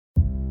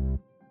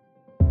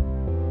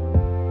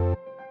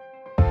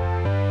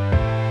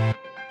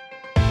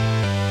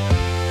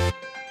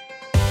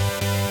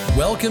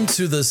Welcome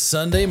to the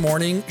Sunday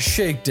Morning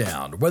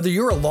Shakedown. Whether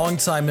you're a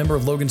longtime member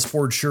of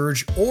Logansport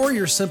Church or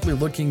you're simply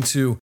looking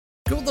to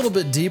go a little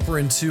bit deeper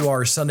into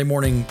our Sunday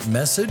morning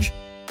message,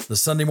 the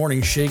Sunday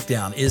Morning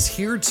Shakedown is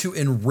here to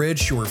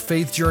enrich your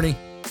faith journey.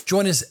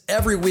 Join us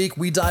every week.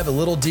 We dive a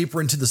little deeper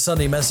into the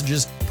Sunday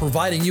messages,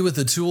 providing you with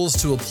the tools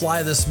to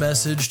apply this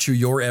message to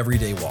your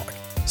everyday walk.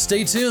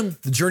 Stay tuned.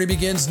 The journey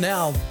begins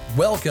now.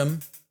 Welcome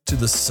to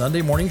the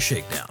Sunday Morning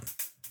Shakedown.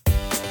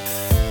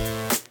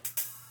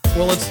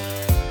 Well, it's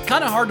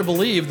kind of hard to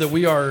believe that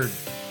we are,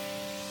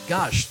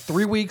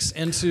 3 weeks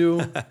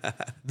into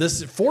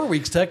this, 4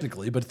 weeks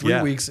technically, but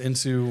 3 weeks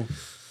into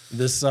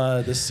this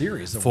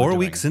series. 4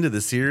 weeks into the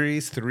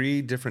series,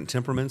 3 different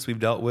temperaments we've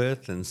dealt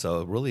with, and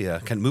so really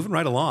kind of moving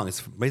right along.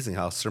 It's amazing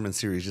how sermon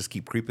series just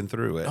keep creeping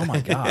through it. Oh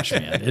my gosh,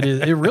 man.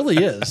 It really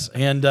is.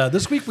 And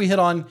this week we hit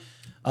on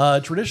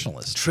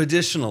traditionalists.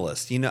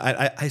 Traditionalist. You know,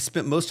 I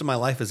spent most of my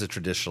life as a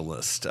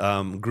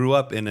traditionalist. Grew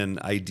up in an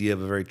idea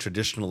of a very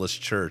traditionalist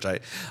church.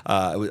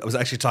 I was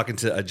actually talking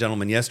to a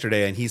gentleman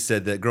yesterday, and he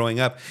said that growing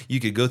up, you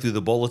could go through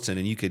the bulletin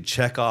and you could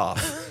check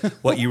off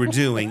what you were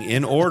doing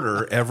in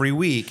order every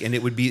week, and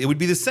it would be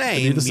the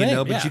same.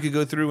 But you could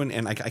go through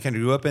and I kind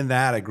of grew up in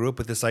that. I grew up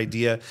with this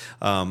idea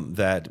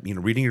that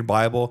reading your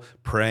Bible,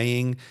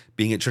 praying,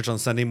 being at church on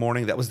Sunday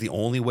morning, that was the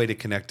only way to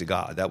connect to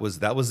God. That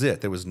was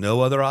it. There was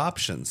no other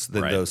options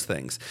than those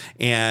things.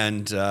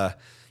 And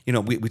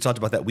we talked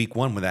about that week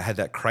one when I had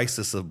that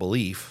crisis of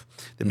belief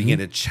that began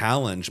to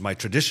challenge my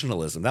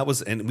traditionalism. I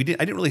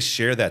didn't really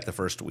share that the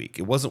first week.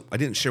 I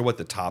didn't share what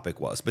the topic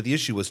was, but the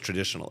issue was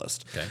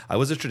traditionalist. Okay. I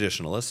was a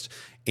traditionalist,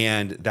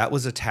 and that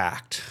was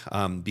attacked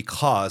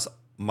because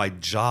my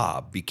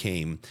job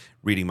became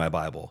reading my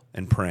Bible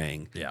and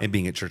praying and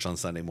being at church on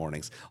Sunday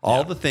mornings.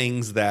 All the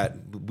things that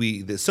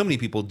so many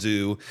people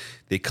do.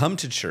 They come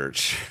to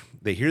church,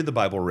 they hear the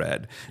Bible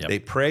read, they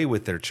pray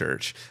with their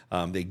church,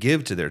 they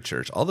give to their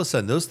church. All of a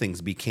sudden, those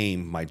things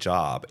became my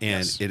job,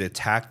 and it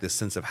attacked this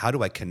sense of how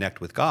do I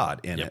connect with God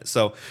in it.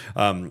 So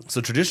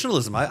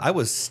traditionalism, I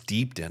was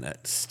steeped in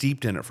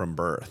it from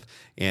birth.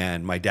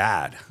 And my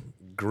dad,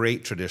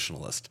 great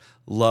traditionalist,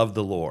 loved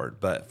the Lord.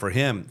 But for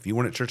him, if you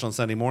weren't at church on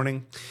Sunday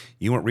morning,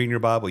 you weren't reading your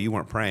Bible, you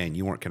weren't praying,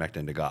 you weren't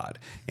connecting to God.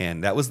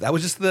 And that was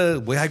just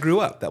the way I grew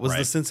up. That was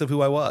the sense of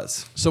who I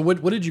was. So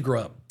what did you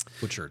grow up?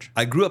 What church?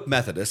 I grew up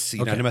Methodist,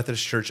 United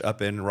Methodist Church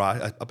up in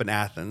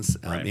Athens,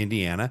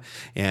 Indiana,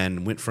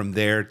 and went from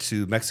there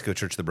to Mexico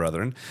Church of the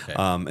Brethren.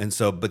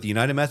 Okay. But the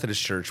United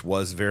Methodist Church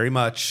was very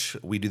much,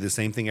 we do the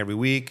same thing every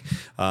week.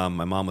 My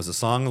mom was a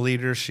song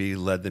leader. She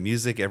led the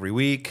music every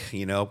week,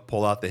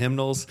 pull out the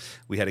hymnals.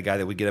 We had a guy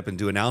that would get up and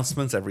do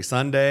announcements every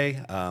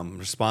Sunday,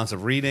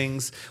 responsive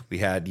readings. We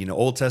had,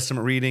 Old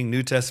Testament reading,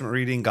 New Testament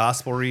reading,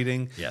 gospel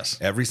reading. Yes.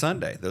 Every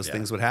Sunday, those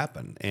things would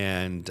happen.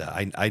 And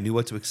I knew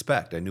what to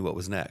expect. I knew what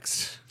was next.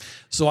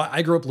 So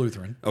I grew up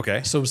Lutheran.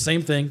 Okay. So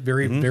same thing,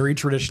 very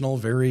traditional,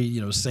 very,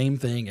 same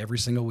thing every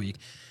single week.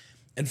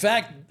 In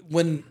fact,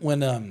 when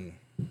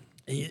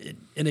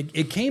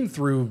it came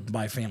through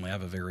my family. I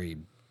have a very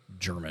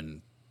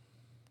strong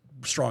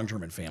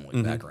German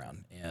family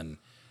background, and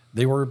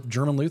they were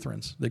German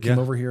Lutherans. They came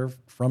over here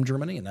from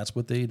Germany, and that's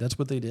what they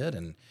did.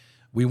 And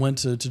we went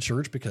to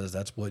church because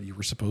that's what you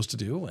were supposed to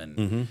do.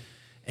 And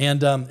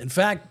in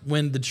fact,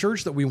 when the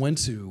church that we went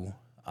to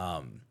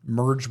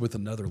merged with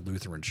another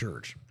Lutheran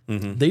church,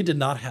 they did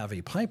not have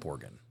a pipe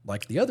organ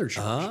like the other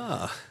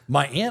church.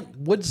 My aunt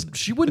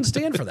wouldn't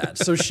stand for that.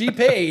 So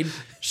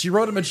she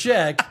wrote him a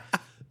check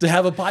to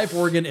have a pipe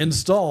organ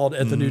installed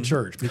at the new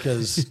church,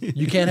 because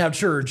you can't have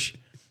church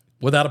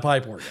without a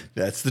pipe organ.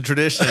 That's the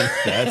tradition.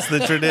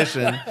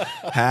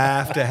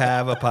 Have to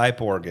have a pipe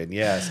organ.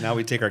 Yes. Now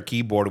we take our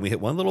keyboard and we hit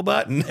one little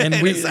button, and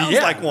it sounds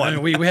like one. I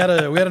mean, we had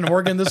an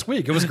organ this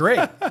week. It was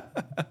great.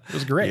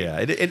 Yeah.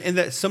 And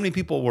that so many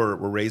people were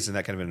raised in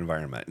that kind of an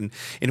environment. And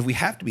if we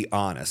have to be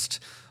honest,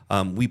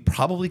 we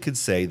probably could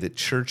say that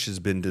church has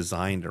been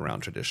designed around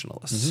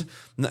traditionalists.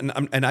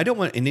 And I don't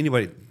want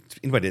anybody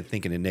to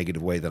think in a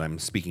negative way that I'm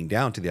speaking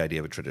down to the idea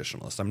of a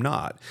traditionalist. I'm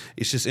not.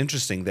 It's just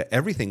interesting that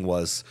everything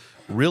was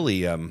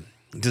really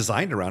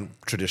designed around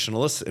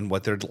traditionalists and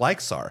what their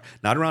likes are,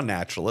 not around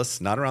naturalists,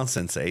 not around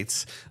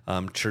sensates.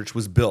 Church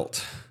was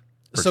built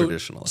for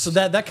traditionalists. So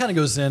that kind of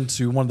goes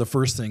into one of the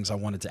first things I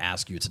wanted to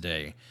ask you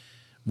today.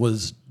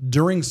 Was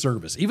during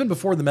service, even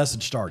before the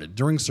message started,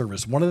 during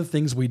service, one of the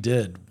things we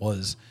did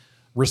was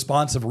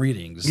responsive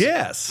readings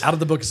out of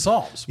the book of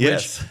Psalms,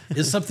 which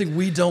is something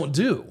we don't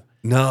do.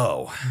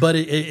 No. But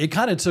it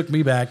kind of took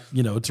me back,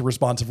 to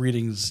responsive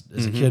readings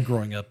as a kid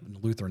growing up in the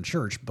Lutheran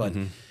church. But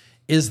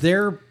is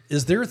there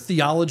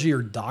theology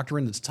or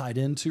doctrine that's tied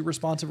into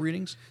responsive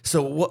readings?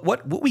 So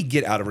what we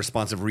get out of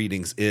responsive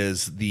readings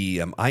is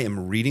I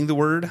am reading the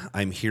word,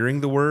 I'm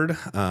hearing the word.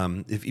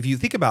 If you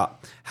think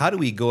about how do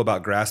we go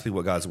about grasping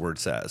what God's word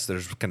says,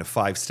 there's kind of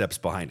 5 steps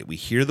behind it. We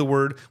hear the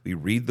word, we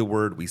read the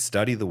word, we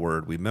study the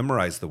word, we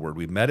memorize the word,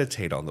 we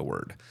meditate on the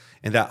word.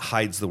 And that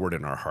hides the word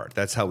in our heart.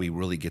 That's how we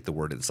really get the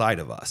word inside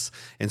of us.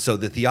 And so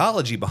the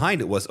theology behind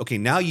it was, okay,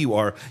 now you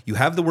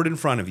have the word in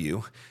front of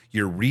you.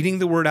 You're reading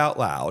the word out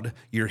loud.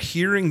 You're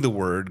hearing the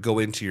word go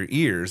into your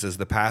ears as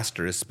the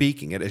pastor is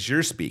speaking it, as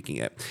you're speaking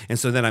it. And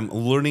so then I'm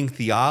learning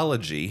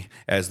theology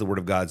as the word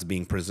of God's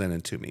being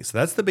presented to me. So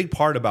that's the big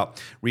part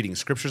about reading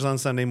scriptures on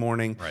Sunday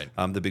morning.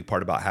 Right. The big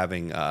part about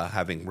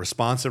having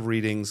responsive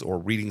readings or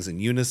readings in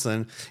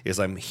unison is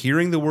I'm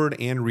hearing the word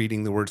and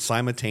reading the word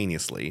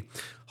simultaneously,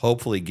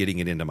 hopefully getting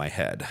it into my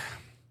head.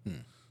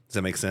 Does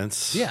that make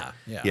sense? Yeah.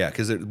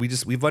 Because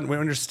we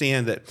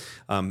understand that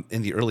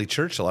in the early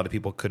church, a lot of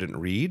people couldn't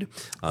read,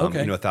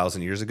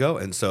 1,000 years ago,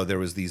 and so there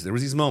was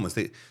these moments.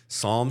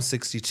 Psalm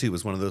 62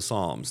 was one of those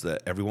psalms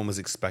that everyone was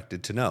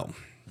expected to know.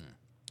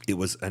 It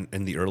was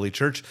in the early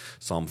church,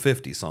 Psalm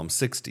 50, Psalm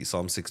 60,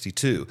 Psalm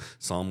 62,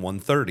 Psalm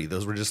 130.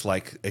 Those were just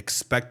like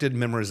expected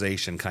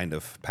memorization kind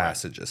of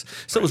passages.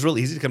 So it was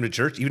really easy to come to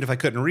church, even if I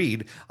couldn't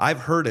read. I've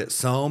heard it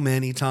so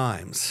many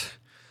times.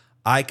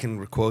 I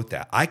can quote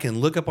that. I can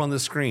look up on the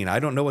screen. I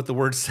don't know what the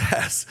word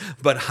says,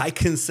 but I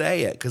can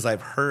say it because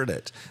I've heard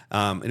it.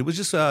 And it was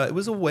just it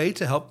was a way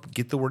to help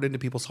get the word into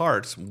people's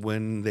hearts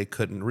when they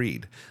couldn't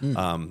read.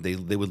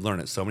 They would learn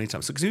it so many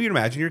times. So because you can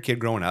imagine you're a kid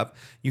growing up,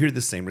 you hear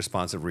the same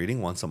responsive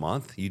reading once a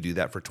month. You do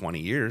that for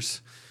 20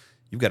 years.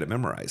 You've got it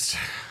memorized.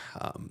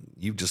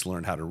 You've just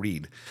learned how to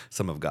read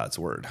some of God's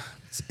word.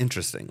 It's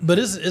interesting. But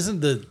isn't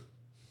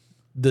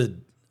the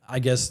I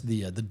guess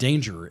the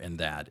danger in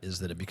that is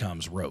that it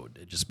becomes rote.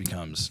 It just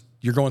becomes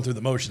you're going through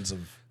the motions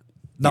of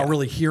not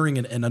really hearing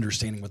and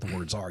understanding what the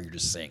words are. You're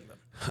just saying them.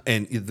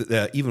 And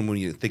even when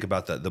you think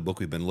about the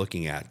book we've been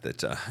looking at,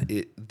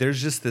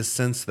 there's just this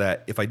sense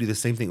that if I do the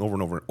same thing over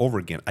and over and over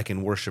again, I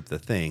can worship the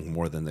thing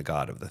more than the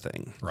God of the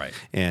thing. Right.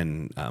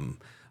 And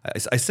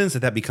I sense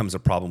that becomes a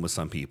problem with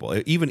some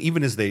people,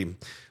 even as they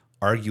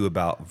argue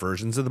about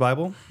versions of the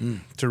Bible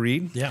to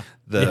read. Yeah.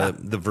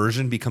 The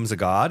version becomes a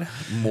god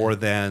more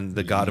than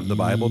the God of the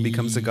Bible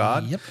becomes a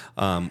god. Yep.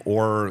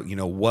 Or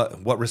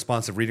what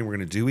responsive reading we're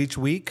going to do each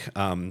week.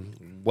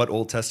 What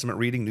Old Testament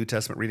reading, New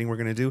Testament reading we're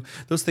going to do.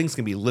 Those things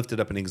can be lifted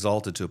up and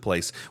exalted to a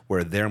place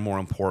where they're more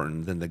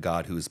important than the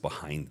God who is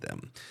behind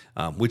them,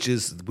 which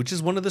is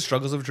one of the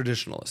struggles of a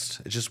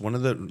traditionalist. It's just one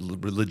of the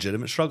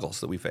legitimate struggles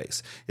that we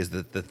face is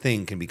that the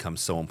thing can become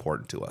so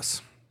important to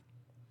us.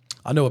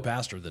 I know a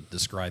pastor that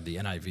described the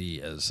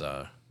NIV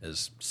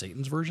as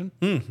Satan's version.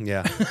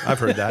 Yeah, I've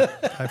heard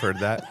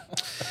that.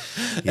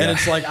 Yeah. And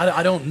it's like,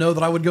 I don't know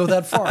that I would go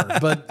that far,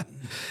 but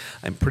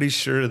I'm pretty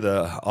sure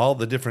all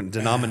the different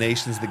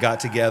denominations that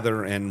got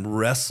together and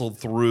wrestled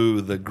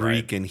through the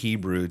Greek and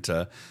Hebrew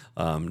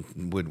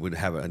would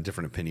have a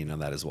different opinion on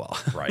that as well.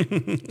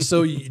 Right.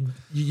 So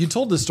you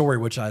told this story,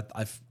 which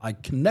I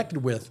connected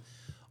with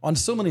on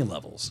so many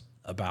levels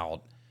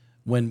about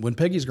when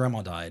Peggy's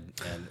grandma died,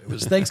 and it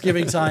was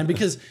Thanksgiving time,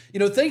 because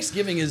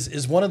Thanksgiving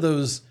is one of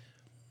those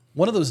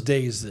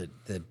days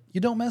that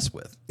you don't mess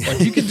with. Like,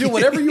 you can do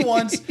whatever you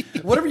want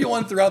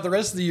throughout the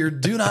rest of the year.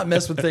 Do not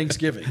mess with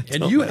Thanksgiving.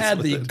 And you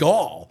had the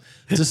gall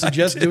to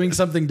suggest doing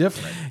something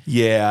different.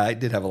 Yeah, I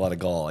did have a lot of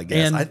gall, I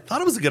guess. And I thought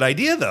it was a good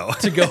idea, though.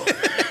 To go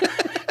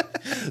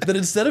that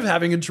instead of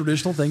having a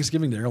traditional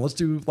Thanksgiving dinner, let's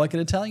do like an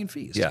Italian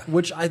feast. Yeah.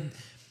 Which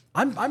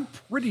I'm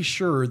pretty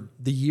sure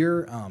the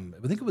year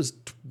I think it was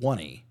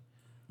 20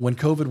 when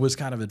COVID was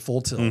kind of at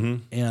full tilt,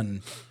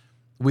 and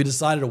we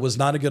decided it was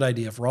not a good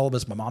idea for all of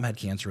us. My mom had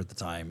cancer at the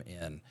time,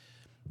 and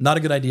not a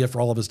good idea for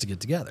all of us to get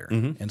together.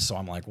 And so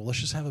I'm like, well, let's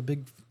just have a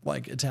big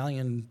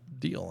Italian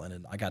deal.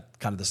 And I got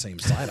kind of the same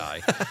side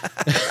eye.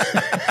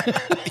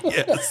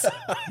 Yes.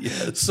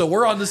 So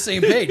we're on the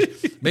same page.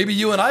 Maybe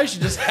you and I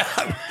should just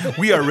have.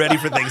 We are ready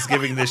for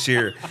Thanksgiving this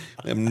year.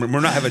 And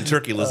we're not having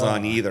turkey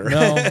lasagna either.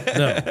 No.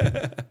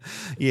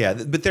 Yeah,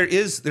 but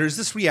there's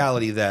this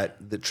reality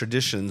that the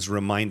traditions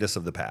remind us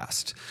of the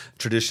past.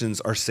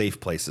 Traditions are safe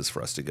places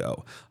for us to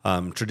go.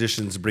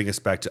 Traditions bring us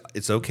back to,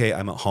 it's okay,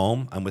 I'm at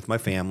home, I'm with my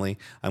family,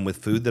 I'm with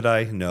food that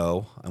I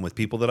know, I'm with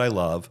people that I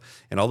love,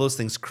 and all those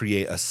things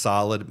create a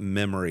solid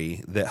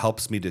memory that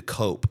helps me to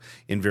cope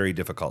in very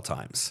difficult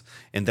times.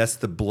 And that's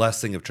the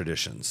blessing of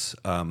traditions,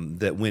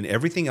 that when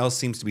everything else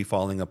seems to be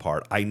falling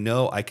apart, I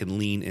know I can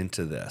lean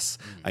into this.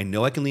 I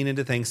know I can lean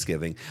into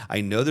Thanksgiving.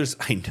 I know there's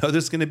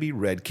going to be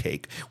red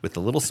cake with the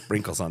little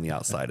sprinkles on the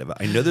outside of it.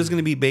 I know there's going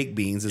to be baked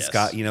beans. It's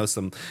got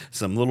some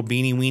little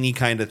beanie weenie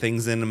kind of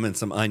things in them and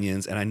some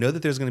onions. And I know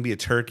that there's going to be a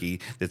turkey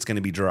that's going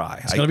to be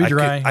dry. It's going to be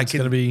dry. I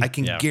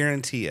can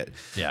guarantee it.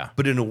 Yeah.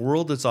 But in a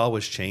world that's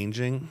always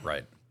changing,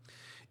 right,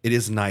 it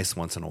is nice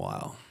once in a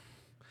while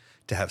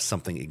to have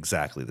something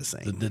exactly the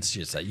same. That's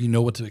just that. You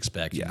know what to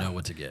expect. You know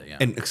what to get. Yeah.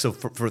 And so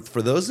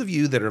for those of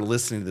you that are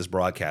listening to this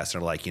broadcast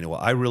and are like,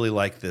 I really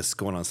like this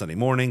going on Sunday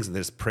mornings, and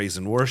there's praise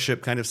and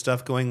worship kind of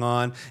stuff going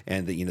on,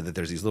 and that that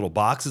there's these little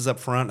boxes up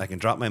front, I can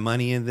drop my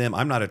money in them.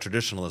 I'm not a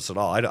traditionalist at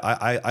all.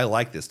 I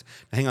like this.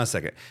 Now, hang on a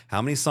second.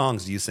 How many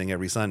songs do you sing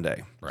every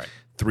Sunday? Right.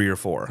 3 or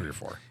 4. 3 or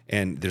 4.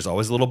 And there's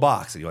always a little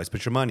box, and you always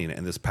put your money in it.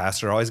 And this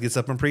pastor always gets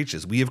up and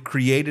preaches. We have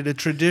created a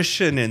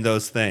tradition in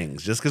those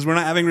things. Just because we're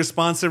not having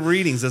responsive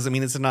readings doesn't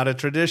mean it's not a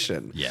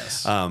tradition.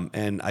 Yes.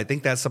 And I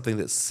think that's something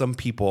that some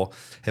people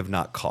have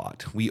not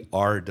caught. We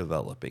are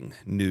developing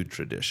new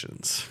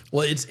traditions.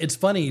 Well, it's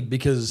funny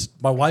because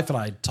my wife and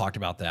I talked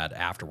about that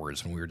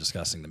afterwards when we were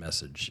discussing the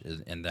message,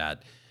 and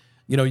that,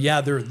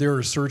 there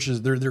are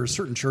churches, there are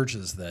certain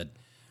churches that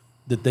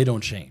they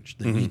don't change.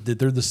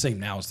 They're the same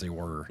now as they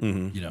were,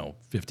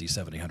 50,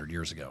 70, 100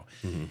 years ago.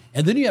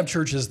 And then you have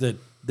churches that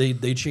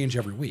they change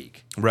every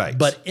week. Right.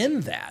 But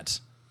in that,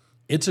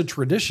 it's a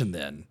tradition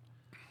then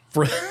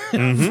for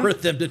for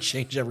them to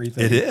change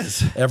everything. It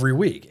is every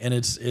week, and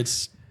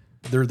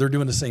they're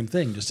doing the same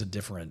thing, just a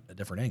different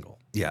angle.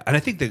 Yeah, and I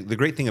think the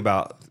great thing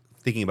about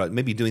thinking about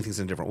maybe doing things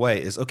in a different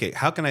way is, okay,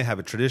 how can I have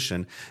a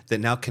tradition that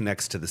now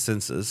connects to the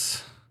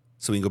senses?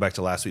 So we can go back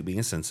to last week being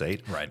a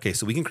sensate. Right. Okay,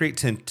 so we can create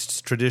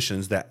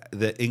traditions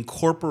that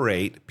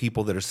incorporate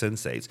people that are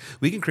sensates.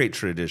 We can create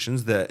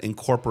traditions that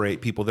incorporate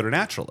people that are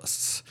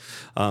naturalists.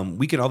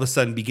 We can all of a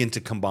sudden begin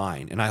to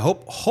combine. And I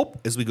hope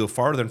as we go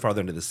farther and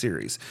farther into the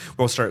series,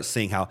 we'll start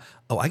seeing how,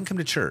 I can come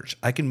to church.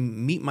 I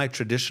can meet my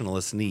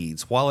traditionalist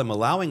needs while I'm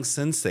allowing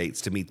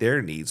sensates to meet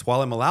their needs,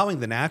 while I'm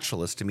allowing the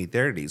naturalists to meet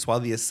their needs, while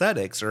the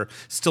ascetics are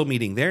still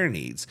meeting their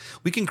needs.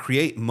 We can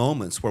create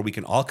moments where we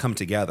can all come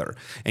together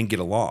and get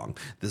along.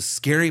 The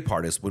scary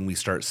part is when we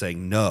start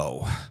saying,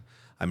 no,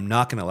 I'm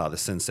not going to allow the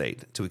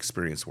sensate to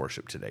experience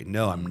worship today.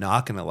 No, I'm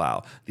not going to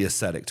allow the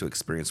ascetic to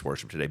experience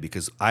worship today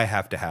because I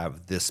have to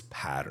have this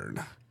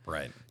pattern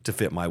to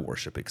fit my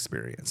worship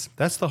experience.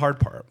 That's the hard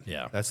part.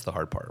 Yeah. That's the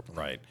hard part.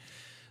 Right.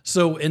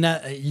 So in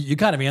that, you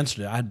kind of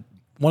answered it.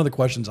 One of the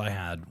questions I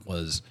had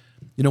was,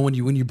 when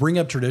you bring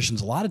up traditions,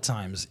 a lot of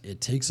times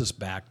it takes us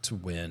back to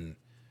when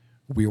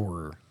we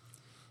were,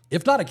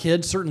 if not a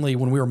kid, certainly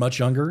when we were much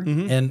younger.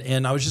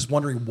 And I was just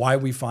wondering why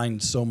we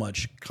find so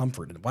much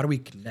comfort and why do we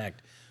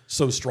connect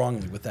so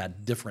strongly with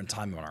that different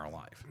time in our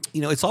life?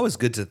 It's always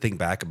good to think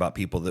back about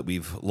people that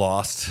we've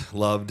lost,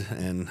 loved,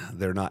 and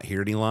they're not here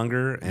any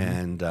longer.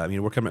 And,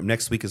 we're coming up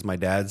next week is my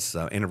dad's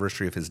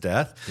anniversary of his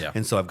death. Yeah.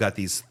 And so I've got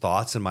these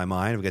thoughts in my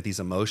mind. I've got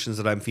these emotions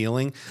that I'm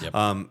feeling. Yep.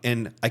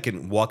 And I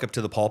can walk up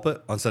to the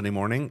pulpit on Sunday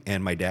morning,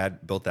 and my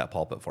dad built that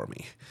pulpit for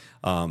me.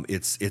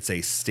 It's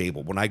a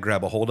stable. When I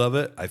grab a hold of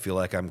it, I feel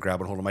like I'm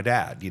grabbing hold of my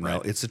dad.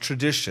 Right. It's a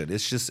tradition.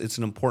 It's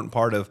an important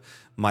part of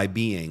my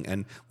being.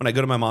 And when I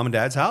go to my mom and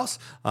dad's house,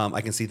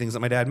 I can see things that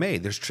my dad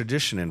made. There's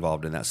tradition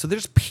involved in that. So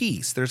there's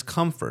peace, there's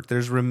comfort,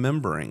 there's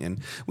remembering.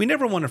 And we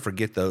never want to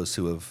forget those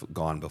who have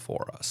gone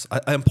before us.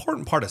 An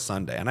important part of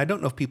Sunday, and I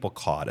don't know if people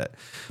caught it,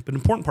 but an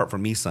important part for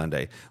me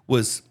Sunday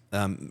was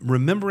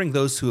remembering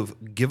those who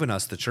have given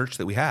us the church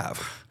that we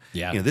have.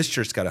 Yeah. This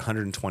church's got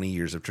 120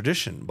 years of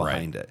tradition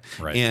behind it.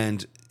 Right.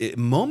 And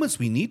moments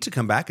we need to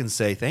come back and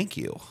say thank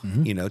you,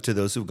 to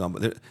those who've gone.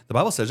 The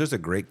Bible says there's a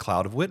great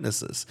cloud of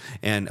witnesses.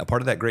 And a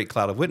part of that great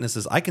cloud of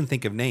witnesses, I can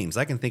think of names.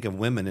 I can think of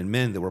women and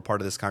men that were part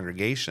of this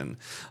congregation.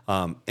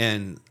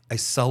 And I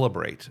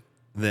celebrate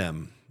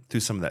them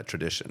through some of that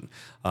tradition.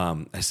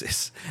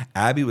 As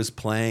Abby was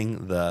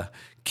playing the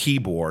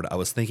keyboard, I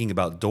was thinking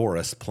about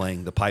Doris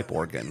playing the pipe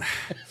organ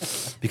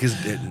because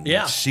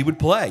she would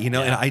play, and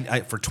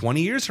I for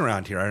 20 years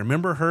around here, I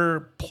remember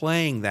her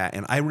playing that,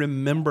 and I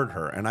remembered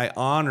her and I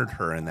honored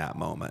her in that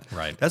moment.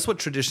 Right. That's what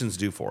traditions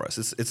do for us.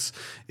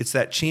 It's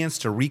that chance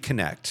to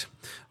reconnect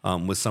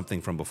with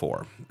something from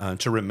before,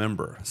 to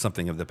remember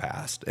something of the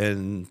past,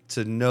 and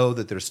to know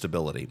that there's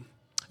stability.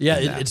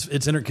 Yeah, it's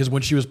interesting because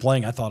when she was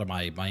playing, I thought of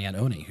my Aunt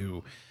Oni,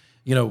 who,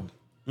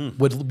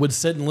 would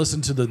sit and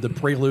listen to the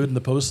prelude and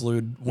the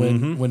postlude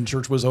when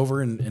church was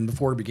over and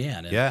before it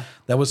began. And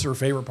that was her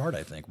favorite part,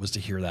 I think, was to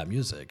hear that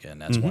music,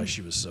 and that's why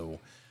she was so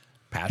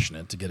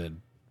passionate to get a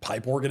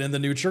pipe organ in the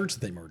new church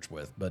that they merged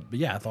with. But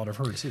yeah, I thought of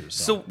her too.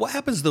 So what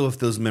happens though if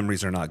those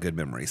memories are not good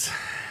memories?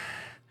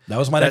 That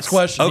was my next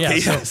question. Okay,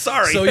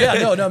 sorry. So yeah,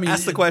 no. I mean,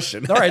 ask the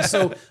question. All right.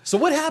 So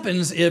what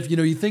happens if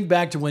you think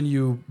back to when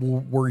you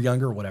were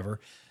younger or whatever,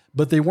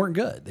 but they weren't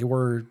good?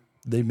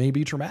 They may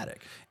be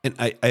traumatic. And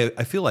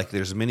I feel like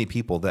there's many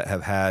people that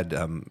have had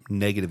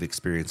negative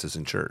experiences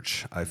in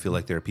church. I feel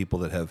like there are people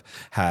that have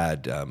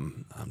had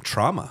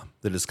trauma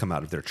that has come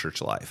out of their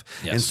church life.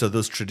 Yes. And so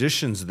those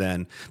traditions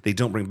then, they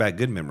don't bring back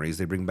good memories.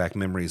 They bring back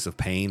memories of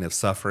pain, of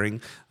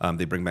suffering.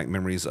 They bring back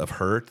memories of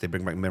hurt. They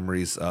bring back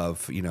memories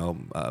of,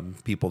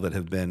 people that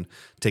have been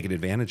taken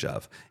advantage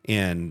of.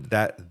 And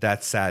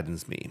that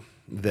saddens me.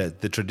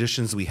 That the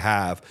traditions we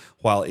have,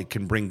 while it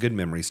can bring good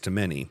memories to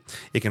many,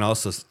 it can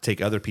also take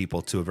other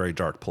people to a very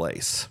dark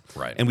place.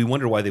 Right. And we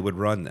wonder why they would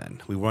run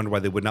then. We wonder why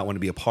they would not want to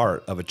be a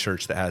part of a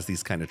church that has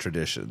these kind of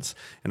traditions.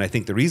 And I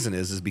think the reason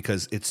is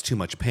because it's too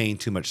much pain,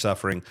 too much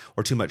suffering,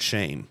 or too much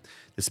shame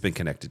that's been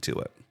connected to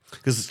it.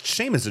 Because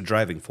shame is a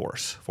driving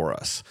force for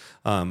us.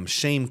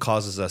 Shame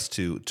causes us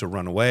to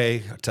run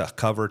away, to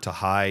cover, to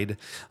hide.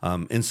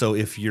 And so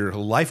if your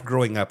life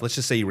growing up, let's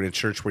just say you were in a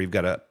church where you've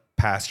got a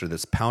pastor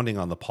that's pounding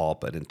on the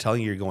pulpit and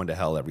telling you you're going to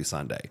hell every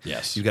Sunday.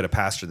 Yes. You've got a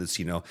pastor that's,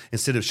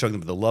 instead of showing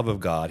them the love of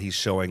God, he's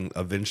showing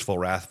a vengeful,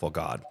 wrathful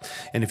God.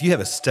 And if you have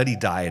a steady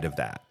diet of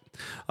that,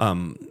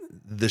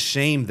 the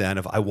shame then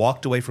of I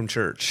walked away from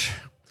church.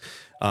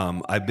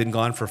 I've been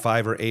gone for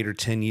 5 or 8 or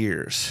 10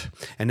 years,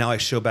 and now I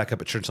show back up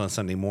at church on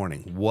Sunday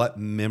morning. What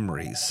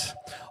memories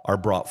are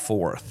brought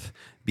forth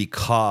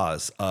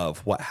because of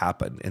what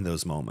happened in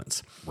those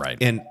moments? Right.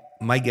 And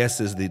my guess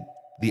is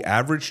the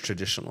average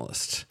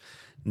traditionalist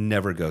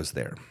never goes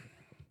there.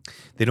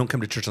 They don't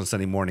come to church on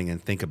Sunday morning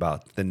and think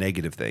about the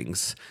negative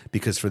things,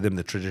 because for them,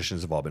 the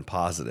traditions have all been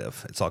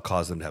positive. It's all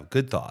caused them to have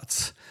good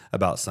thoughts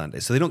about Sunday.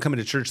 So they don't come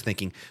into church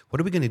thinking, what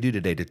are we going to do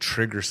today to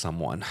trigger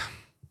someone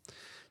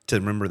to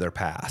remember their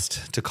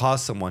past, to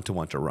cause someone to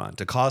want to run,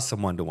 to cause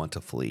someone to want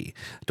to flee?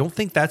 I don't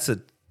think that's a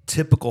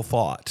typical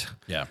thought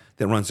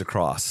that runs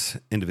across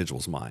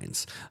individuals'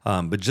 minds.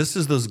 But just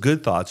as those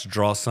good thoughts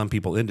draw some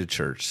people into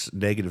church,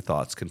 negative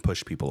thoughts can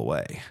push people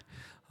away,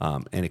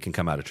 and it can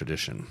come out of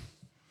tradition.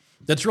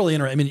 That's really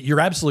interesting. I mean, you're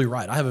absolutely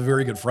right. I have a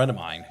very good friend of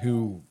mine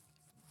who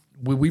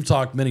we've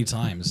talked many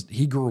times.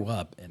 He grew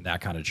up in that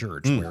kind of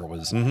church where it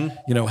was,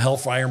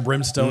 hellfire and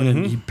brimstone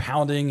and he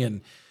pounding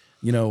and,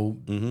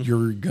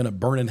 you're going to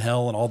burn in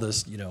hell and all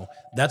this,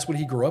 that's what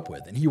he grew up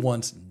with. And he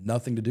wants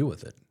nothing to do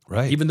with it.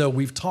 Right. Even though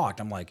we've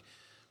talked, I'm like,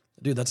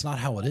 dude, that's not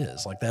how it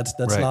is. Like that's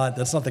right.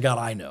 not the God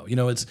I know,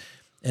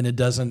 and it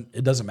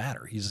doesn't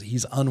matter.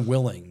 He's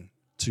unwilling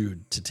to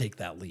take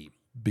that leap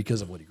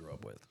because of what he grew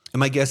up with. And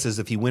my guess is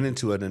if he went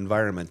into an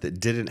environment that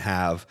didn't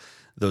have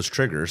those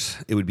triggers,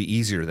 it would be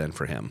easier then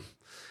for him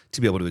to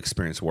be able to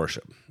experience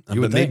worship.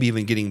 But maybe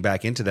even getting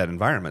back into that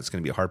environment is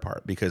going to be a hard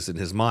part, because in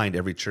his mind,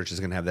 every church is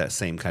going to have that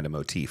same kind of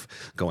motif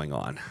going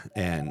on.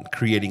 And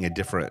creating a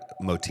different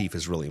motif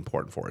is really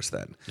important for us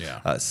then.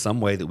 Yeah. Some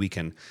way that we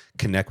can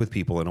connect with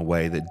people in a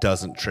way that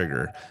doesn't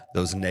trigger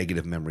those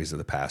negative memories of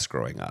the past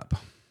growing up.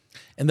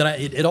 And then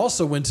it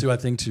also went to, I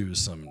think, to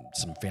some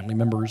family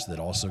members that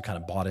also kind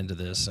of bought into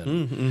this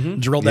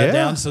and drilled that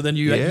down. So then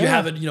you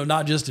have it,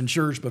 not just in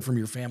church, but from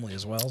your family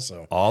as well.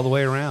 So all the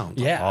way around.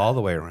 Yeah. All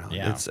the way around.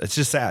 Yeah. It's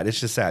just sad.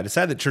 It's just sad. It's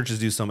sad that churches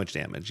do so much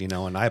damage,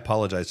 and I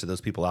apologize to those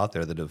people out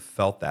there that have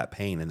felt that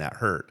pain and that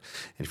hurt.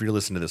 And if you're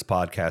listening to this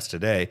podcast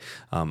today,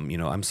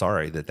 I'm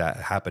sorry that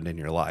happened in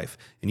your life.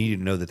 And you need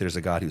to know that there's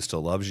a God who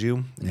still loves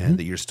you and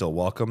that you're still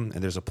welcome.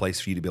 And there's a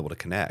place for you to be able to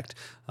connect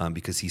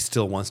because he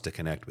still wants to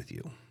connect with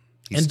you.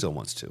 He still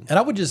wants to. And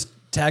I would just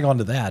tag on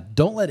to that.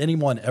 Don't let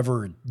anyone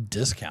ever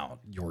discount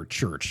your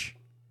church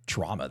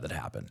trauma that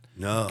happened.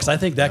 No. Because I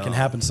think that can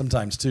happen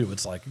sometimes too.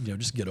 It's like,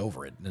 just get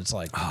over it. And it's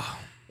like,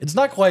 it's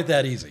not quite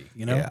that easy,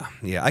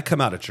 Yeah. I come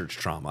out of church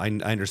trauma. I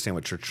understand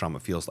what church trauma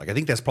feels like. I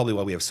think that's probably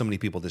why we have so many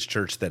people at this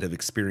church that have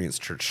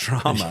experienced church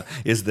trauma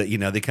is that,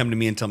 they come to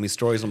me and tell me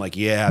stories. I'm like,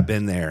 yeah, I've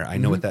been there. I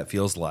know what that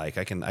feels like.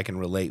 I can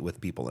relate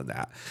with people in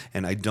that.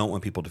 And I don't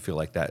want people to feel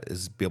like that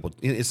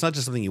it's not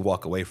just something you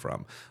walk away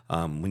from.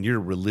 When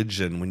your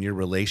religion, when your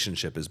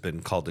relationship has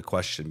been called to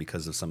question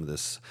because of some of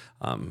this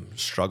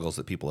struggles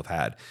that people have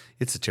had,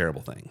 it's a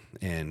terrible thing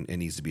and it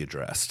needs to be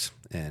addressed.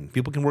 And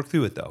people can work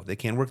through it, though. They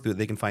can work through it.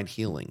 They can find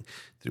healing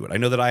through it. I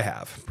know that I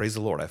have. Praise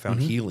the Lord. I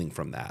found healing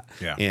from that.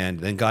 Yeah. And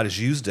then God has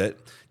used it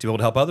to be able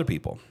to help other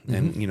people.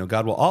 And,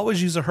 God will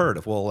always use a hurt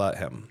if we'll let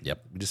him.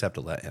 Yep. We just have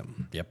to let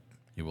him. Yep.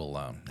 He will.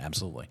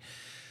 Absolutely.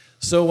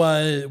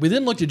 So we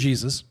then looked at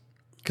Jesus,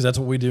 because that's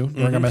what we do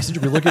during our message.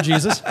 We look at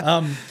Jesus.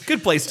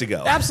 Good place to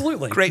go.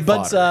 Absolutely. Great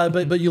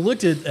but you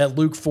looked at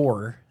Luke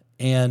 4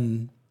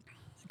 and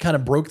kind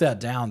of broke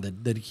that down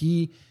that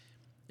he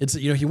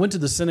went to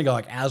the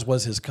synagogue as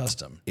was his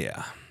custom.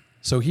 Yeah.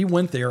 So he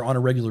went there on a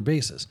regular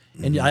basis.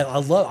 And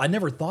I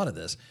never thought of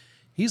this.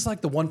 He's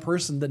like the one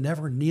person that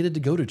never needed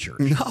to go to church.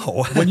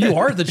 No. When you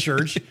are the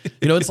church,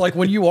 it's like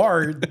when you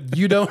are,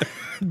 you don't,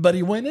 but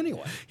he went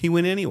anyway. He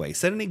went anyway.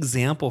 Set an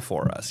example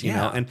for us, you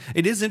know. And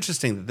it is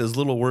interesting that those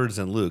little words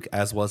in Luke,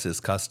 as was his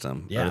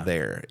custom, are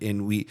there.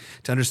 And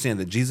to understand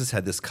that Jesus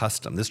had this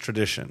custom, this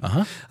tradition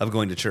of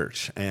going to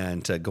church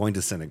and to going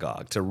to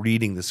synagogue, to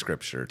reading the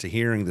scripture, to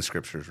hearing the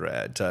scriptures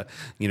read, to,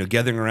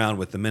 gathering around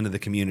with the men of the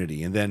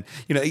community. And then,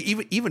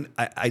 even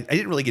I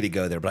didn't really get to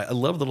go there, but I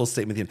love the little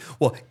statement at the end.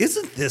 Well,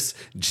 isn't this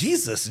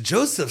Jesus,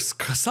 Joseph's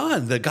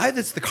son, the guy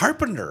that's the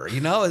carpenter,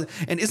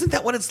 and isn't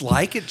that what it's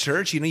like at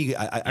church?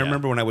 I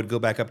remember when I would go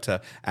back up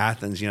to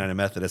Athens United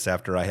Methodist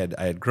after I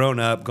had grown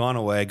up, gone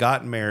away,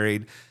 gotten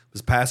married,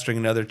 was pastoring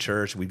another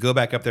church. We'd go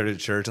back up there to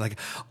church and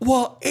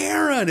well,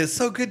 Aaron, it's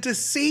so good to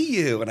see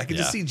you. And I could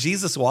just see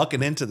Jesus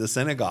walking into the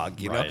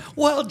synagogue, Right.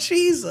 Well,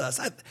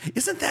 Jesus,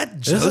 isn't that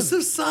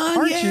Joseph's son?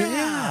 Aren't Yeah. you?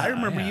 Yeah. I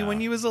remember you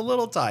when you was a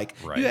little tyke.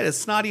 Right. You had a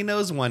snotty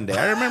nose one day.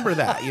 I remember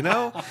that,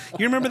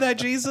 You remember that,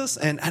 Jesus?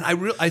 And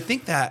I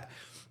think that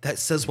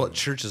says what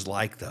church is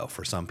like, though,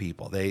 for some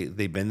people.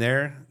 They've been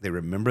there, they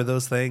remember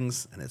those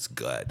things, and it's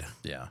good.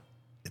 Yeah.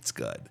 it's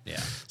good. Yeah.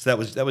 So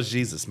that was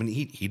Jesus. I mean,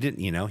 he didn't,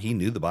 he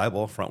knew the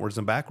Bible frontwards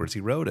and backwards. He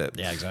wrote it.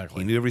 Yeah,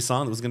 exactly. He knew every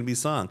song that was going to be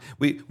sung.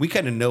 We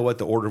kind of know what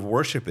the order of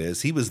worship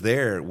is. He was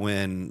there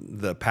when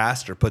the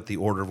pastor put the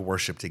order of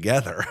worship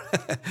together.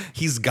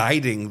 He's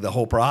guiding the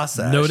whole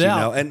process. No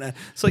doubt. And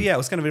so, yeah, it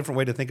was kind of a different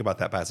way to think about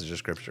that passage of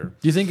Scripture.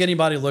 Do you think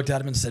anybody looked at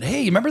him and said,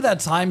 "Hey, remember that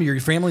time your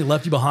family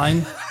left you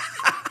behind?"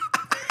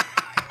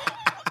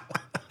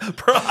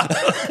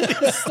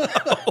 Probably so.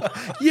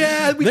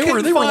 Yeah, they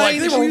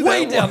were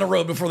way down the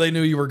road before they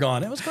knew you were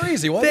gone. It was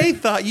crazy. They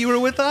thought you were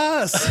with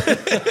us.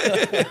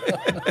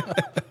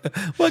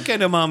 What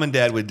kind of mom and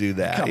dad would do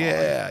that?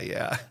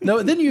 Yeah.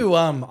 No, then you.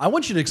 I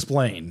want you to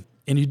explain,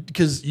 and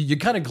because you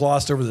kind of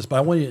glossed over this, but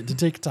I want you to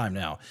take time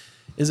now.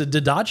 Is it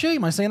Didache?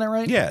 Am I saying that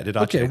right? Yeah,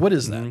 Didache. Okay, what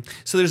is that?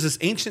 So there's this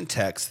ancient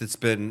text that's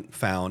been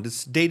found.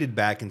 It's dated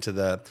back into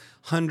the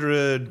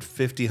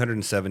 150,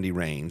 170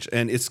 range.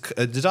 And it's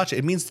Didache.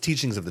 It means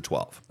teachings of the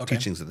 12. Okay.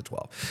 Teachings of the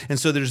 12. And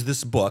so there's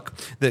this book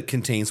that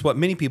contains what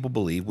many people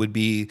believe would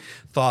be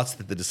thoughts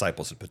that the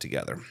disciples had put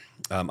together,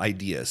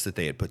 ideas that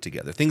they had put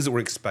together, things that were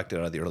expected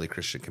out of the early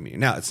Christian community.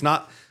 Now, it's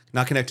not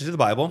connected to the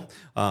Bible.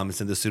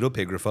 It's in the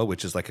Pseudepigrapha,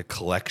 which is like a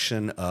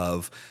collection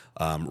of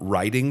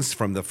writings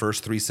from the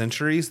first 3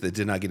 centuries that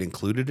did not get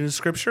included into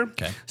Scripture.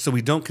 Okay. So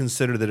we don't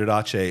consider the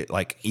Didache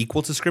like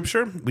equal to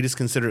Scripture. We just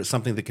consider it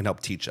something that can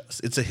help teach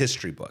us. It's a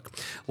history book.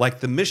 Like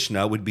the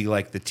Mishnah would be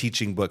like the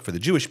teaching book for the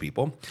Jewish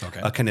people,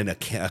 Okay. kind of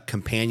a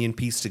companion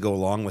piece to go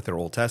along with their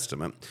Old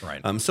Testament.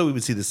 Right. So we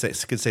would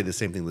could say the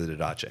same thing with the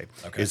Didache.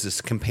 Okay. Is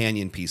this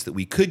companion piece that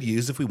we could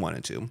use if we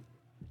wanted to.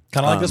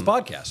 Kind of like this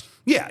podcast.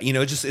 Yeah,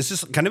 it's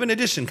just kind of an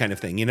addition kind of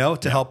thing,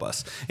 to help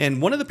us. And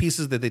one of the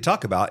pieces that they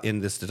talk about in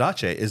this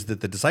Didache is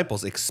that the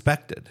disciples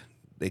expected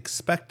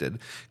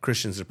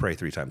Christians to pray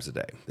 3 times a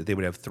day, that they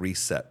would have 3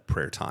 set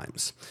prayer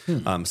times.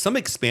 Some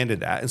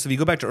expanded that. And so if you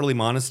go back to early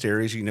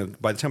monasteries,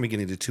 by the time we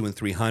get into 200 and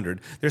 300,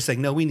 they're saying,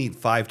 no, we need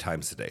 5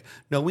 times a day.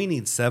 No, we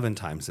need 7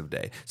 times a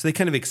day. So they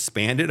kind of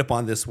expanded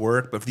upon this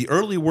work. But the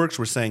early works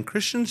were saying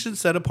Christians should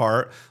set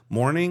apart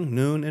morning,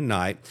 noon, and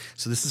night.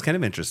 So this is kind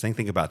of interesting.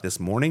 Think about this: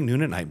 morning,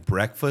 noon, and night,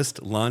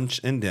 breakfast,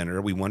 lunch, and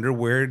dinner. We wonder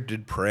where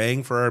did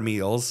praying for our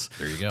meals,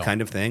 there you go,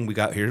 kind of thing. We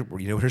got here,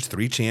 here's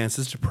 3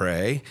 chances to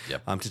pray,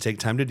 to take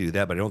time to do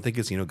that. But I don't think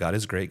it's, God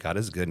is great, God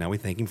is good. Now we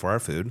thank him for our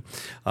food.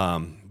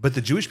 But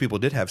the Jewish people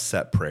did have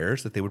set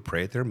prayers that they would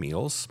pray at their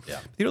meals. Yeah.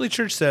 The early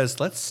church says,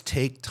 let's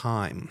take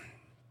time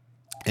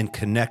and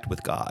connect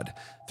with God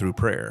through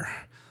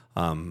prayer.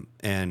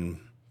 And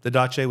the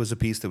Didache was a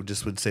piece that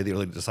would say the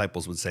early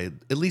disciples would say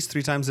at least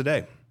 3 times a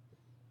day.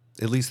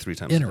 At least 3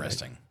 times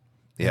Interesting.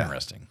 a day. Yeah.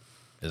 Interesting.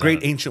 Great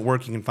ancient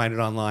work. You can find it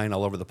online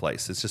all over the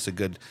place. It's just a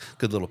good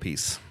little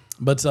piece.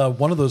 But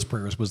one of those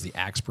prayers was the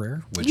Acts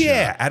prayer, which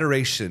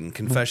adoration,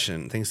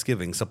 confession,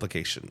 thanksgiving,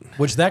 supplication.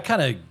 Which that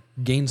kind of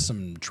gained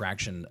some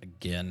traction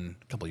again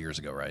a couple of years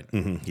ago, right?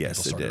 Mm-hmm.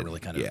 Yes, People it did. Really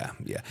kind of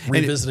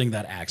revisiting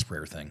that Acts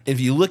prayer thing. If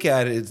you look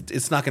at it,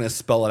 it's not going to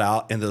spell it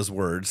out in those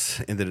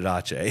words in the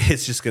Didache.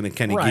 It's just going to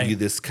kind of give you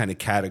this kind of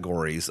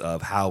categories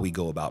of how we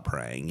go about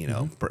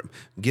praying.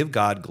 Give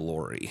God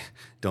glory.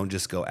 Don't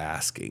just go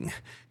asking.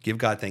 Give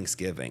God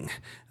thanksgiving.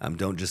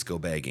 Don't just go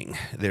begging.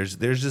 There's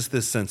just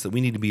this sense that we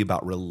need to be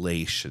about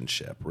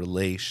relationship.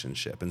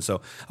 And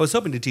so I was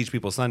hoping to teach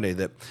people Sunday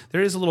that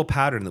there is a little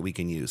pattern that we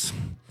can use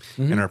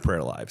in our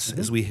prayer lives.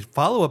 As we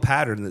follow a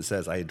pattern that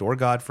says, I adore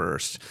God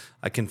first.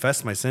 I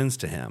confess my sins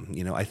to him.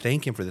 I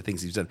thank him for the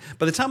things he's done.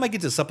 By the time I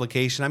get to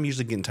supplication, I'm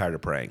usually getting tired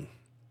of praying.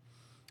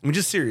 I mean,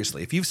 just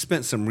seriously, if you've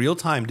spent some real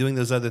time doing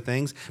those other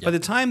things, by the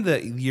time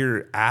that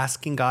you're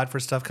asking God for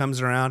stuff comes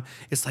around,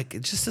 it's like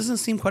it just doesn't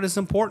seem quite as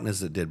important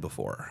as it did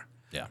before.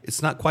 Yeah.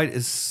 It's not quite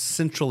as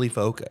centrally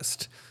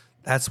focused.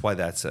 That's why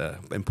that's an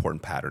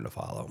important pattern to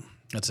follow.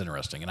 That's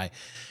interesting.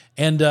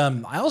 And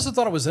I also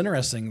thought it was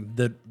interesting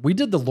that we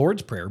did the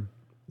Lord's Prayer,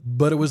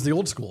 but it was the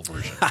old school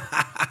version.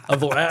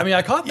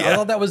 I caught that. I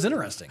thought that was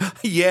interesting.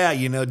 Yeah,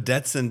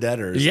 debts and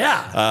debtors.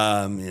 Yeah.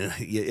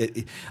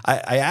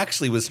 I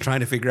actually was trying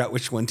to figure out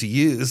which one to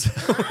use.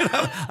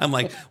 I'm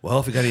like, well,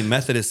 if we got any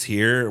Methodists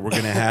here, we're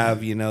going to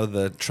have,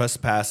 the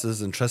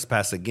trespasses and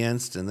trespass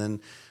against, and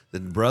then the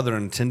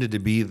brethren tended to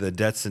be the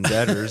debts and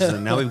debtors,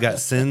 and now we've got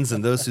sins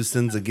and those who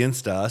sins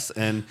against us,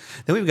 and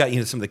then we've got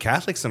some of the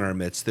Catholics in our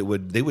midst that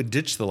would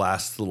ditch the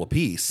last little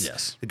piece.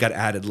 Yes, it got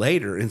added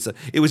later, and so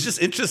it was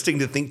just interesting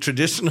to think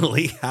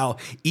traditionally how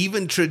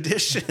even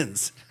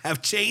traditions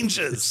have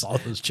changes. All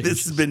those changes.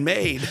 This has been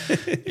made.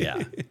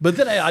 Yeah, but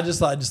then I just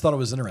thought it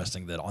was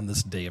interesting that on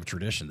this day of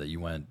tradition that you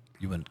went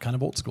kind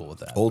of old school with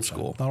that. Old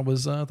school. I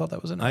thought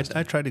that was interesting.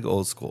 I tried to go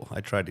old school.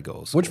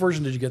 Which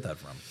version did you get that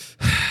from?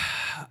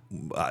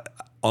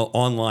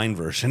 Online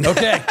version.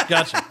 Okay,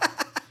 gotcha.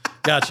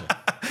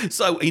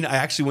 So I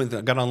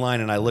actually got online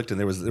and I looked, and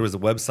there was a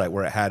website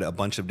where it had a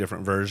bunch of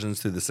different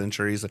versions through the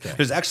centuries. Okay.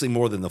 There's actually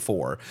more than the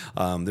 4.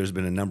 There's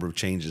been a number of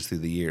changes through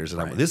the years,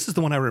 and this is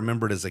the one I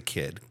remembered as a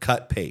kid.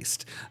 Cut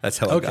paste. That's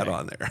how it got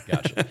on there.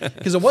 Gotcha.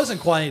 Because it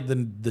wasn't quite the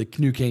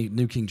New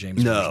King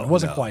James version. It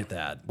wasn't quite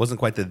that. Wasn't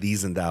quite the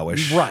these and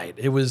thouish. Right.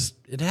 It was.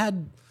 It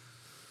had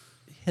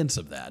hints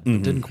of that,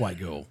 but didn't quite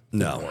go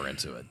more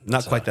into it.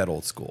 Not quite that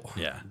old school.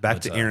 Yeah.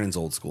 Back to Aaron's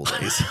old school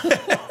days.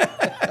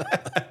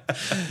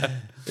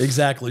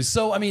 Exactly.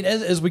 So, I mean,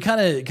 as we kind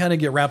of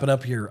get wrapping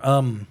up here,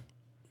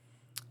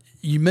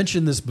 you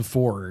mentioned this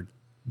before,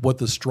 what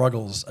the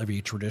struggles of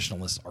a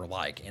traditionalist are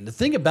like. And the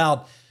thing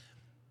about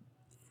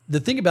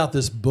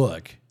this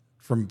book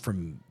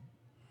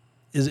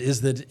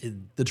is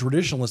that the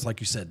traditionalists,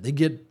 like you said, they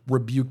get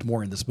rebuked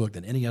more in this book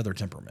than any other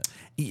temperament.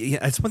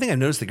 Yeah, it's one thing I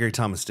noticed that Gary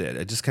Thomas did.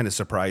 It just kind of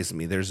surprised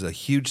me. There's a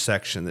huge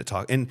section that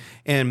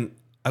and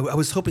I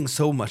was hoping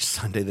so much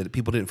Sunday that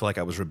people didn't feel like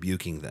I was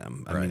rebuking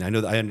them. I mean, I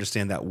know that I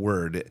understand that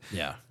word.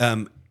 Yeah.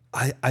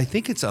 I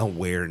think it's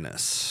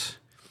awareness.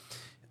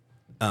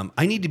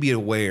 I need to be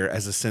aware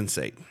as a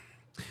sensate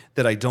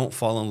that I don't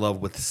fall in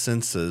love with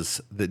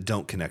senses that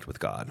don't connect with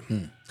God.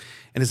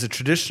 And as a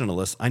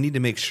traditionalist, I need to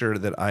make sure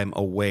that I'm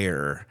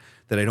aware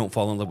that I don't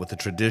fall in love with a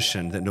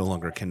tradition that no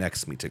longer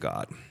connects me to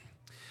God.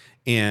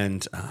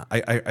 And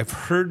I've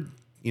heard,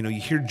 you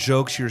hear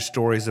jokes, you hear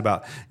stories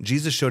about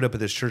Jesus showed up at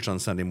this church on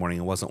Sunday morning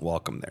and wasn't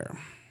welcome there.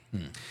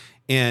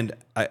 And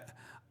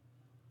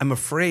I'm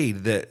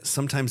afraid that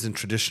sometimes in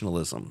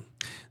traditionalism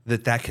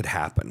that could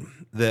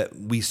happen, that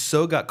we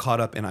so got caught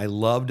up and I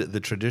loved the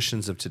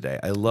traditions of today.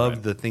 I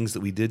loved the things that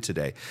we did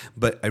today,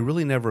 but I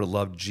really never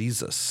loved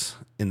Jesus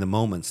in the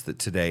moments that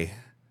today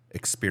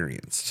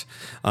experienced.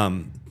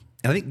 And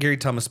I think Gary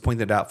Thomas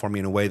pointed out for me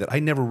in a way that I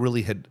never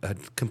really had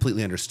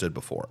completely understood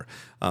before.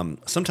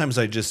 Sometimes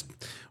I just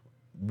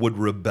would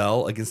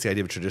rebel against the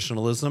idea of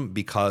traditionalism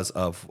because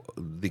of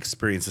the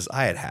experiences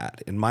I had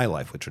had in my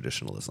life with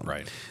traditionalism.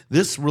 Right.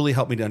 This really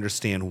helped me to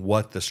understand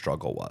what the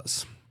struggle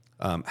was.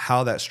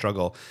 How that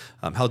struggle,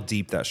 how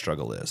deep that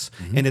struggle is.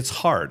 And it's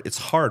hard. It's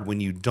hard when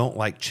you don't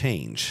like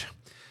change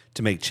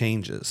to make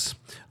changes.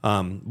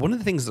 One of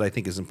the things that I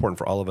think is important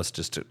for all of us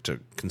just to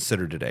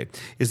consider today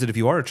is that if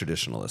you are a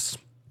traditionalist,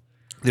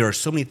 there are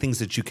so many things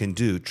that you can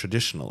do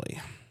traditionally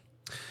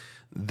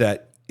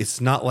that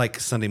it's not like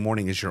Sunday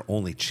morning is your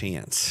only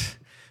chance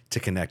to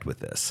connect with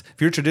this.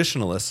 If you're a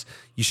traditionalist,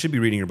 you should be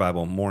reading your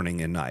Bible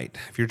morning and night.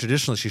 If you're a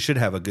traditionalist, you should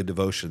have a good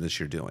devotion that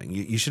you're doing.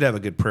 You should have a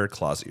good prayer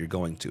closet you're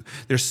going to.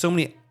 There's so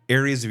many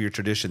areas of your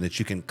tradition that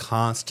you can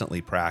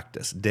constantly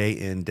practice day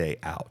in, day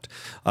out.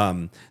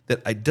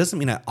 That doesn't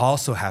mean I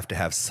also have to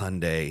have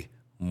Sunday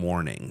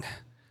morning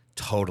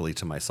totally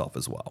to myself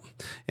as well.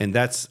 And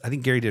I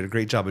think Gary did a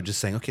great job of just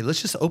saying, okay,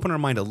 let's just open our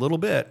mind a little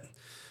bit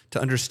to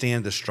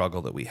understand the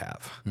struggle that we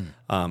have.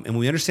 And when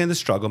we understand the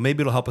struggle,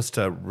 maybe it'll help us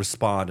to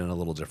respond in a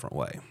little different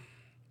way.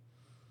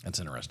 That's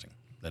interesting.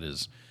 That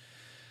is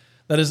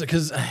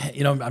because,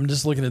 I'm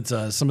just looking at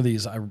some of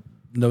these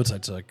notes I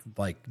took,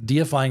 like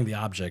deifying the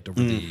object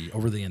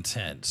over the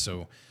intent.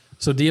 So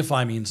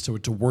deify means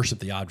to worship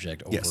the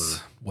object over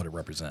what it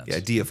represents. Yeah,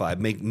 deify,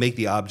 make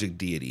the object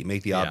deity,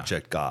 make the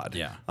object God.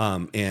 Yeah.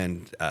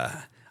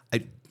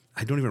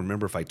 I don't even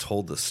remember if I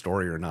told the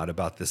story or not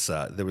about this.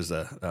 There was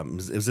it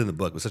was in the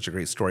book. It was such a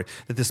great story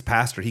that this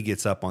pastor, he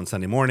gets up on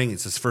Sunday morning.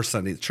 It's his first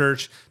Sunday at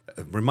church.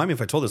 Remind me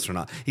if I told this or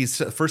not. He's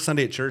first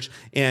Sunday at church,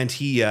 and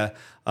he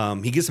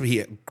gets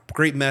up.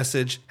 Great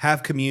message.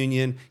 Have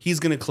communion. He's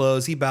going to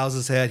close. He bows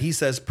his head. He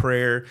says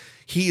prayer.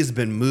 He has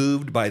been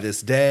moved by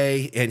this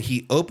day, and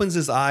he opens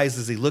his eyes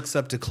as he looks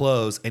up to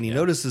close, and he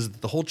notices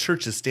that the whole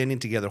church is standing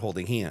together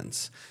holding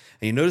hands.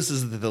 And he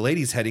notices that the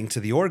lady's heading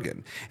to the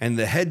organ, and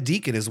the head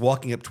deacon is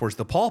walking up towards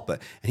the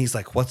pulpit. And he's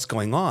like, what's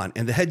going on?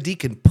 And the head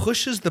deacon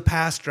pushes the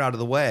pastor out of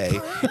the way,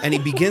 and he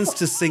begins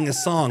to sing a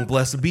song,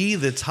 "Blessed be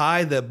the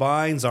tie that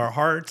binds our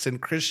hearts in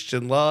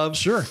Christian love."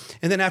 Sure.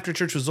 And then after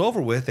church was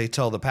over with, they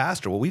tell the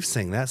pastor, well, we've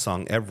sang that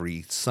song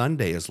every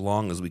Sunday as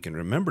long as we can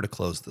remember to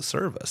close the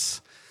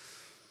service.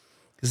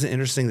 Isn't it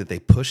interesting that they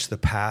push the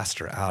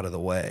pastor out of the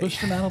way?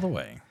 Pushed him out of the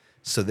way.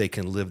 So they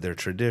can live their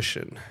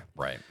tradition.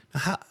 Right.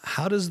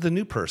 How does the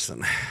new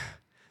person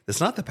that's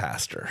not the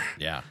pastor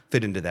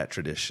fit into that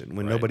tradition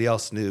when nobody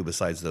else knew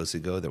besides those who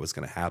go there was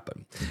going to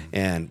happen?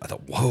 And I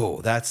thought,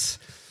 whoa, that's,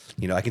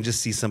 I can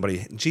just see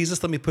somebody,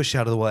 Jesus, let me push you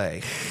out of the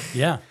way.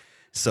 Yeah.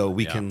 So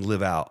we can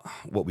live out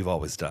what we've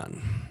always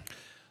done.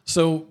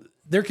 So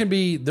there can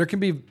be,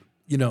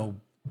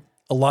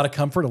 a lot of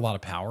comfort, a lot of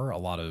power, a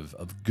lot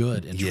of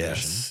good in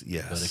tradition.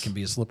 Yes. But it can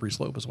be a slippery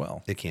slope as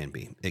well. It can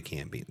be.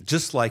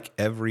 Just like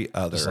every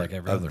other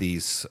of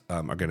these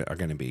are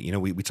going to be.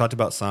 We talked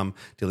about some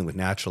dealing with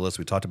naturalists.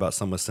 We talked about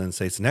some with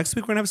sensates. Next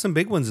week we're going to have some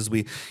big ones as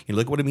we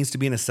look at what it means to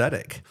be an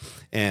ascetic.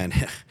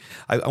 And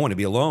I want to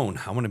be alone.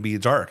 I want to be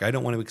dark. I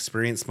don't want to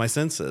experience my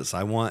senses.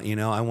 I want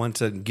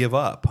to give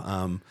up.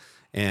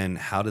 And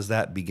how does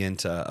that begin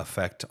to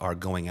affect our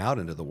going out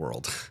into the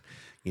world?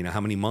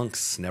 How many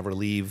monks never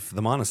leave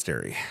the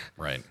monastery?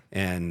 Right.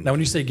 And now when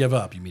you say give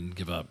up, you mean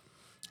give up?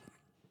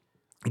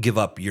 Give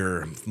up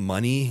your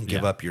money,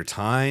 give up your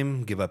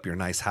time, give up your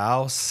nice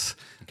house.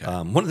 Okay.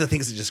 One of the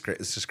things that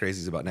is just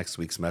crazy about next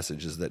week's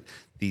message is that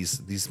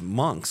these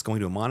monks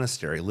going to a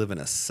monastery live in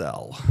a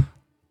cell.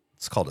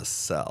 It's called a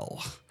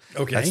cell.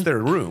 Okay. That's their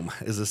room,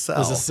 is a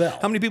cell. Is a cell.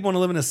 How many people want to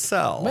live in a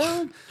cell?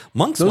 Well,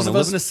 monks want to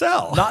live in a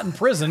cell. Not in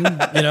prison,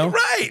 you know.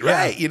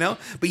 Right. You know,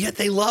 but yet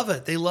they love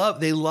it. They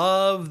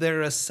love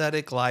their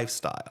ascetic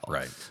lifestyle.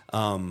 Right.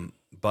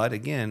 But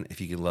again,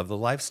 if you can love the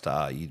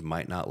lifestyle, you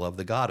might not love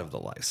the God of the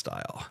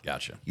lifestyle.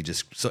 Gotcha.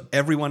 So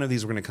every one of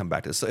these we're going to come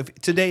back to. So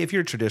if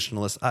you're a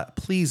traditionalist,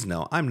 please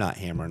know I'm not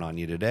hammering on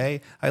you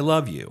today. I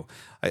love you.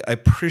 I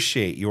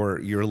appreciate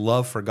your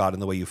love for God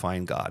and the way you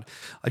find God.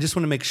 I just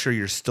want to make sure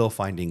you're still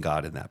finding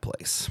God in that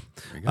place,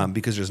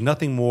 because there's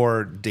nothing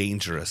more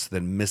dangerous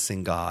than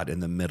missing God in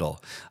the middle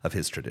of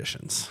his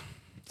traditions.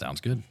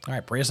 Sounds good. All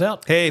right, pray us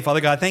out. Hey, Father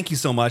God, thank you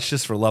so much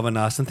just for loving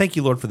us. And thank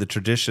you, Lord, for the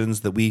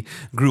traditions that we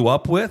grew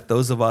up with,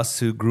 those of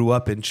us who grew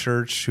up in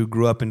church, who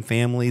grew up in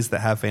families that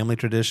have family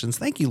traditions.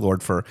 Thank you,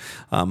 Lord, for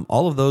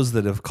all of those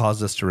that have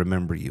caused us to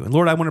remember you. And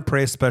Lord, I want to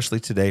pray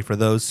especially today for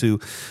those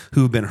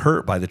who've been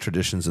hurt by the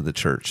traditions of the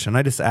church. And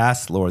I just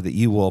ask, Lord, that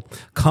you will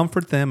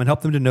comfort them and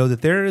help them to know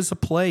that there is a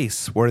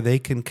place where they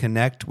can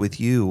connect with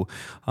you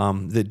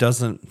that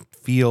doesn't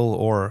feel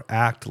or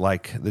act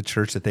like the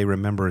church that they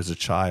remember as a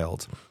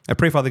child. I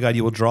pray, Father God,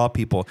 you will draw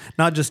people,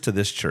 not just to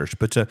this church,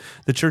 but to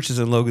the churches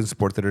in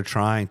Logansport that are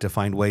trying to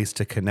find ways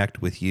to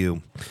connect with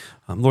you.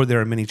 Lord,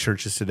 there are many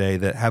churches today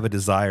that have a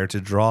desire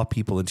to draw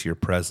people into your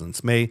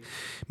presence. May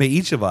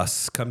each of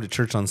us come to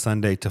church on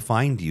Sunday to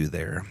find you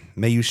there.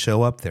 May you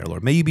show up there,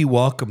 Lord. May you be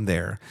welcome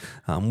there.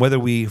 Whether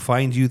we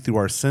find you through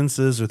our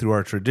senses or through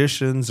our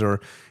traditions or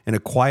in a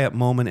quiet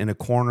moment in a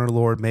corner,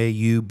 Lord, may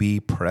you be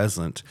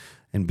present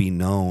and be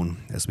known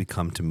as we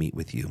come to meet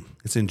with you.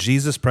 It's in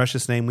Jesus'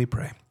 precious name we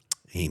pray.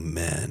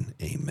 Amen.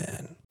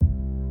 Amen.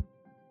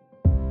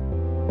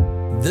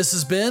 This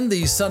has been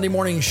the Sunday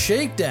Morning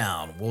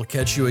Shakedown. We'll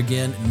catch you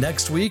again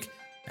next week.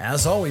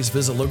 As always,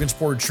 visit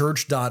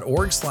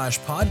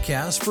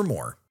logansportchurch.org/podcast for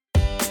more.